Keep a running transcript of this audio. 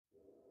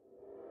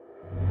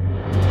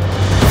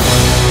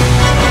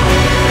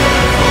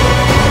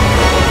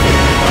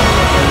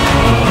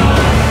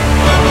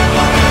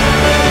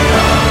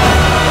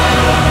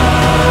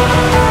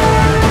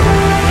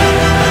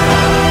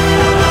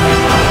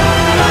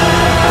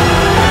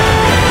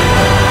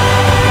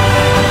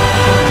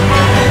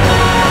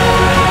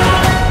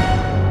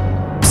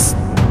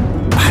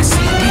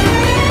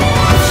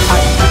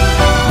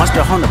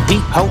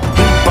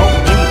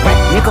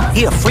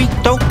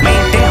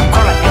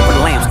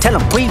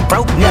we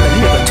broke, never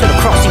nigga to the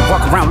cross, he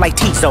walk around like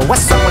Tizo.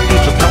 What's up with these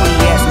jabroni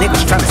ass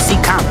niggas trying to see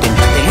Compton?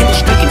 The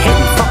industry can hit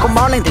me, fuck them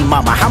all and they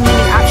mama. How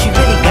many options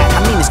you really got?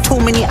 I mean, there's too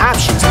many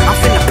options. I'm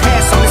finna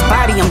pass on this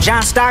body, I'm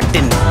John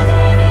Stockton.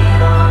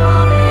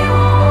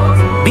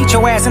 Beat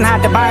your ass and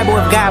hide the Bible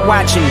if God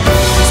watching.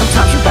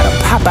 Sometimes you gotta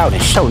pop out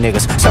and show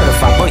niggas.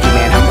 Certified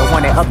boogeyman, I'm the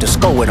one that up to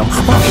score with him.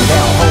 Walking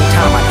down the whole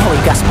time, I know he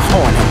got some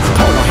hoe on him.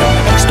 Pull on him,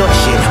 extort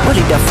shit,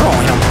 really death row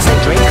on him. Say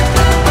Drake,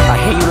 I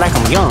hear you like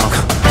I'm young.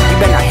 You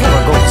better not hear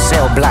her go to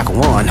cell block 1.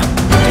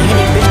 To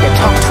any bitch that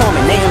talk to him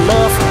and they in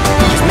love,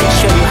 just make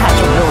sure you hide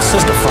your little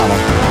sister from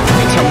him.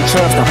 They tell me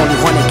Chubb's the only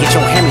one that get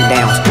your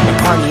hand-me-downs. And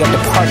party at the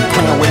party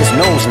playing with his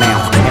nose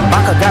now. And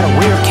Baka got a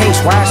weird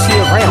case, why is he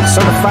around?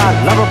 Certified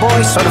lover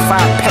boys,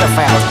 certified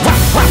pedophiles. Wah,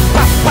 wah,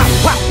 wah, wah,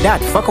 wah. That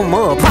fuck em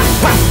up. Wah,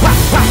 wah, wah,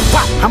 wah,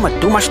 wah. I'ma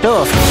do my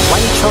stuff.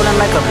 Why you trolling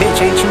like a bitch,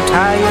 ain't you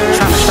tired?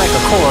 Trying to strike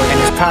a chord and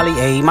it's probably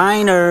A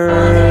minor.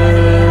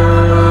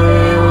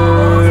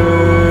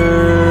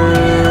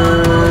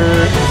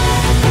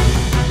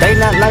 They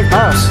not like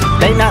us,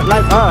 they not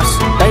like us,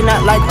 they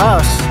not like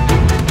us.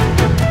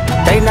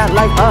 They not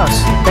like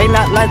us, they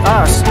not like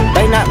us,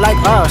 they not like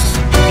us.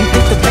 You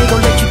think the they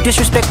gon' let you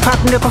disrespect Pop,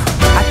 nigga?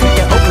 I think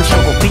that Oakland show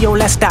will be your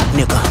last stop,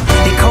 nigga.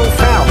 They cold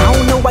foul, I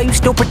don't know why you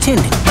still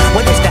pretending.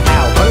 What is the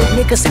owl? Bird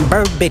niggas and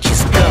bird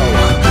bitches, go.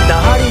 The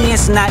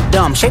audience not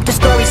dumb, shape the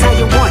stories how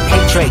you want.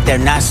 Hey Drake, they're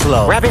not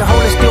slow. Rabbit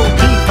hole is still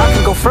deep, I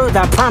can go further,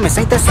 I promise.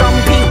 Ain't that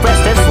something deep?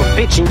 Rest that's for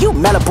bitchin'. You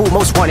Malibu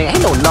most wanted,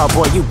 ain't no love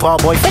boy, you ball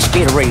boy. Fish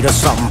Gatorade or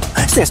something.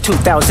 Since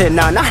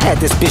 2009, I had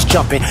this bitch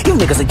jumping. You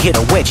niggas will get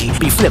a wedgie,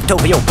 be flipped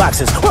over your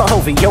boxes, well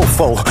over your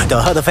foe. The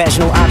other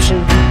fashionable option,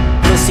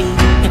 pussy,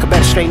 nigga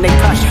better straighten they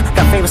posture.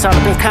 Got favorites all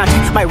up in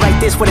content, might write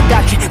this with a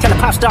doctrine. Tell a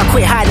pop star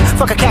quit hiding,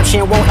 fuck a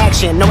caption, won't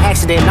action. No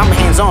accident, I'm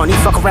hands on, he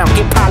fuck around,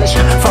 get polished.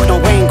 Fuck no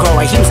rain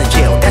grower, he was in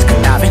jail, that's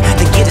conniving.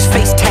 To get his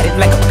face tatted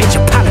like a bitch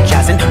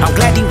apologizing. I'm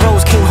glad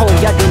D-Rose came home,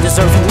 y'all didn't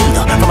deserve him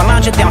either. From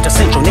Alondra down to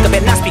Central, nigga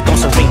better not speak on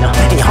Serena.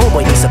 And your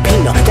homeboy needs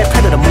subpoena, that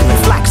predator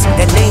moving flocks.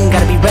 That name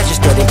gotta be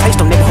registered and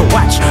placed on neighborhood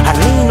watch. I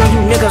lean on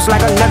you niggas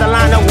like another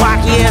line of walk.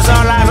 Yeah, it's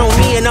all eyes on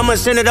me and I'ma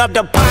send it up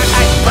the pot.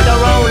 Ay, put the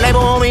wrong label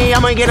on me,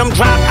 I'ma get them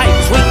dropped. Ay,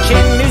 sweet chin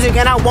music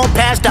and I won't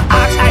pass the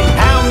ox. Ay,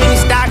 how many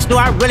stocks do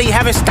I really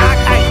have in stock?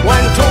 Ay, 1,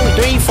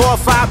 2, 3, 4,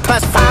 5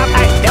 plus 5.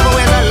 Ay, devil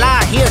is a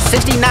lie, here's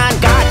 69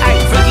 God. Ay,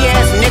 freaky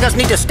ass niggas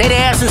need to stay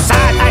their ass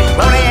inside. Ay,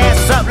 roll their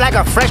ass up like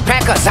a fresh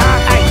pack of Zod.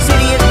 Ay,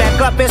 city is back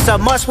up, it's a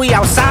must, we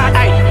outside.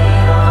 Ay.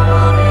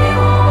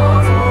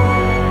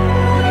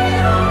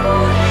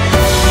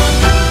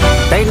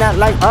 They not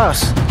like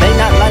us, they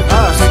not like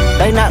us,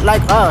 they not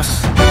like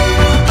us.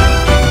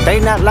 They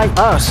not like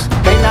us,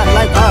 they not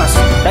like us,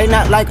 they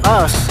not like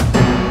us.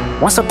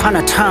 Once upon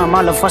a time,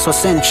 all of us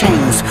was in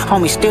chains.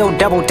 Homies still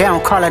double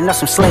down, calling us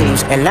some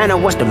slaves. Atlanta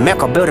was the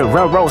mecca, building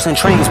railroads and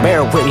trains.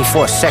 Bear with me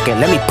for a second,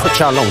 let me put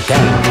y'all on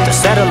game. The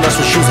settlers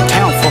was using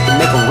town folk to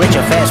make them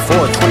richer. Fast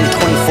forward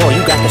 2024,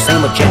 you got the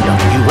same agenda.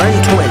 You run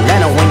to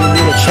Atlanta when you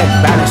need a check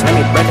balance. Let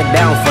me break it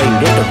down for you,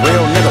 this the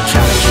real nigga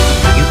challenge.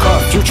 You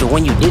called Future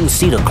when you didn't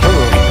see the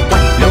club.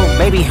 What, little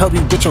baby help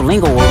you get your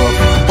lingo up.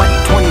 What,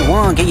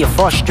 21 get your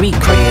first street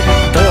cred.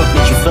 Thug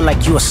make you feel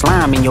like you a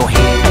slime in your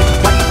head.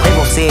 What,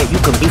 Quavo said you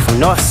could be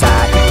from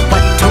Northside.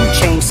 What, 2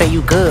 Chainz say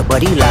you good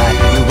but he lied.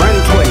 You run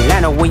to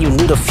Atlanta when you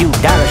need a few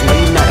dollars. No,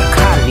 you're not a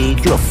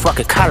colleague, you a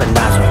fucking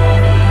colonizer.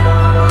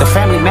 The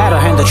family matter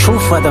and the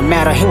truth of the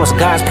matter. Here was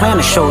God's plan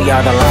to show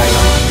y'all the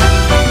liar.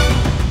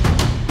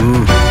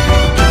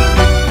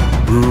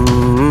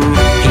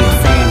 He a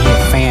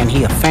fan,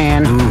 he a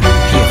fan, he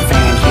a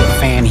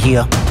fan, he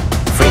a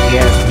freaky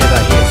ass nigga,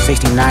 he a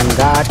 69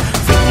 God.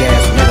 Freaky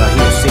ass nigga,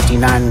 he a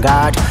 69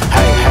 God.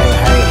 Hey, hey,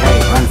 hey, hey,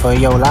 run for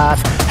your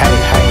life. Hey,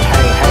 hey,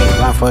 hey,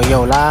 hey, run for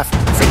your life.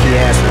 Freaky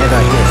ass nigga,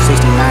 he a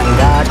 69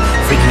 God.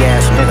 Freaky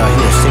ass nigga,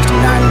 he a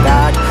 69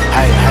 God.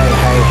 Hey, hey,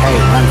 hey, hey,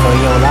 run for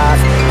your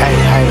life. Hey,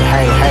 hey,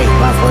 hey, hey,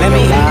 run for your life. Let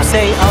me hear you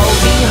say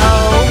O-V-Ho,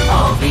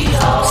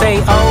 O-V-Ho. Say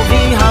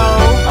O-V-Ho,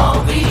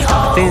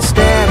 O-V-ho. Then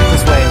step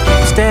this way,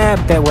 step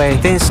that way.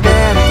 Then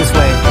step this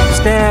way,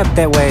 step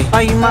that way.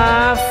 Are you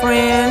my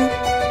friend?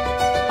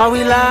 Are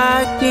we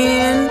locked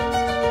in?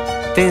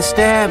 Then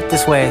step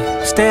this way,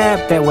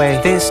 step that way.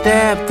 Then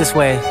step this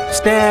way,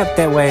 step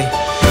that way.